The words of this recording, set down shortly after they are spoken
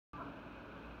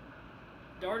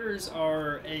Darters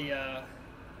are a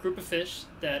group of fish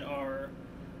that are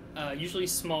usually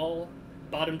small,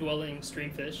 bottom-dwelling stream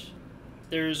fish.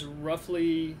 There's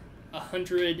roughly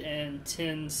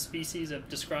 110 species of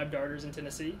described darters in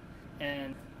Tennessee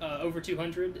and over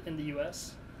 200 in the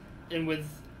U.S. And with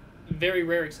very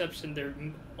rare exception, they're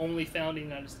only found in the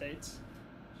United States.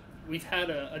 We've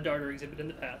had a darter exhibit in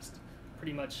the past,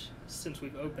 pretty much since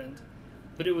we've opened,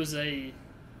 but it was a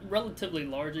relatively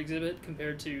large exhibit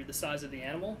compared to the size of the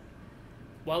animal.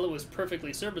 While it was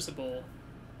perfectly serviceable,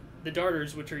 the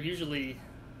darters, which are usually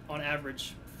on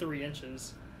average 3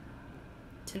 inches,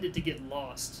 tended to get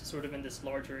lost sort of in this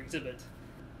larger exhibit.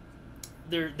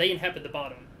 They inhabit the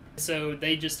bottom, so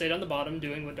they just stayed on the bottom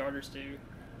doing what darters do.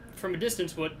 From a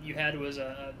distance, what you had was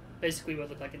basically what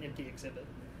looked like an empty exhibit.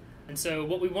 And so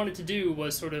what we wanted to do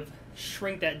was sort of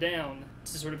shrink that down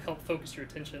to sort of help focus your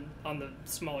attention on the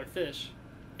smaller fish.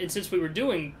 And since we were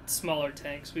doing smaller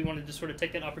tanks, we wanted to sort of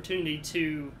take that opportunity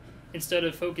to, instead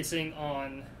of focusing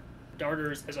on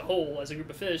darters as a whole, as a group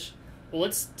of fish, well,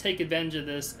 let's take advantage of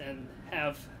this and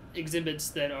have exhibits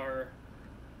that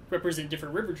represent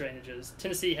different river drainages.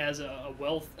 Tennessee has a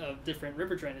wealth of different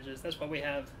river drainages. That's why we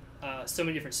have so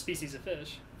many different species of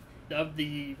fish. Of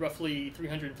the roughly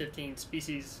 315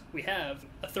 species we have,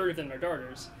 a third of them are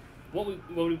darters. What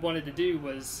we wanted to do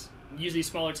was use these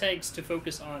smaller tanks to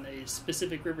focus on a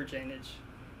specific river drainage,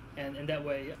 and that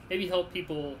way maybe help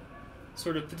people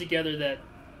sort of put together that,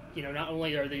 you know, not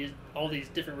only are all these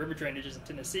different river drainages in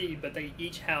Tennessee, but they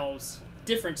each house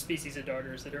different species of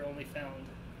darters that are only found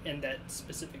in that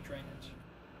specific drainage.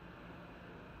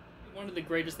 One of the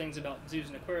greatest things about zoos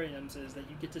and aquariums is that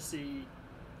you get to see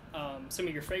some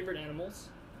of your favorite animals,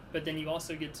 but then you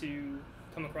also get to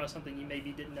come across something you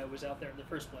maybe didn't know was out there in the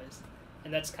first place,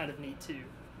 and that's kind of neat too.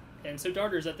 And so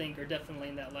darters, I think, are definitely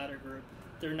in that latter group.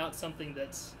 They're not something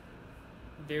that's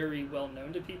very well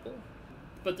known to people,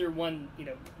 but they're one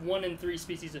in 3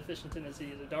 species of fish in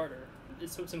Tennessee is a darter.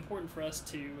 So it's important for us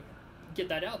to get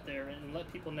that out there and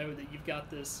let people know that you've got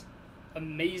this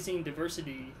amazing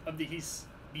diversity of these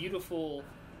beautiful,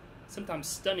 sometimes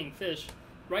stunning fish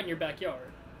right in your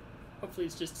backyard. Hopefully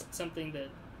it's just something that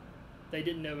they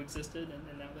didn't know existed,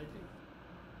 and now they do.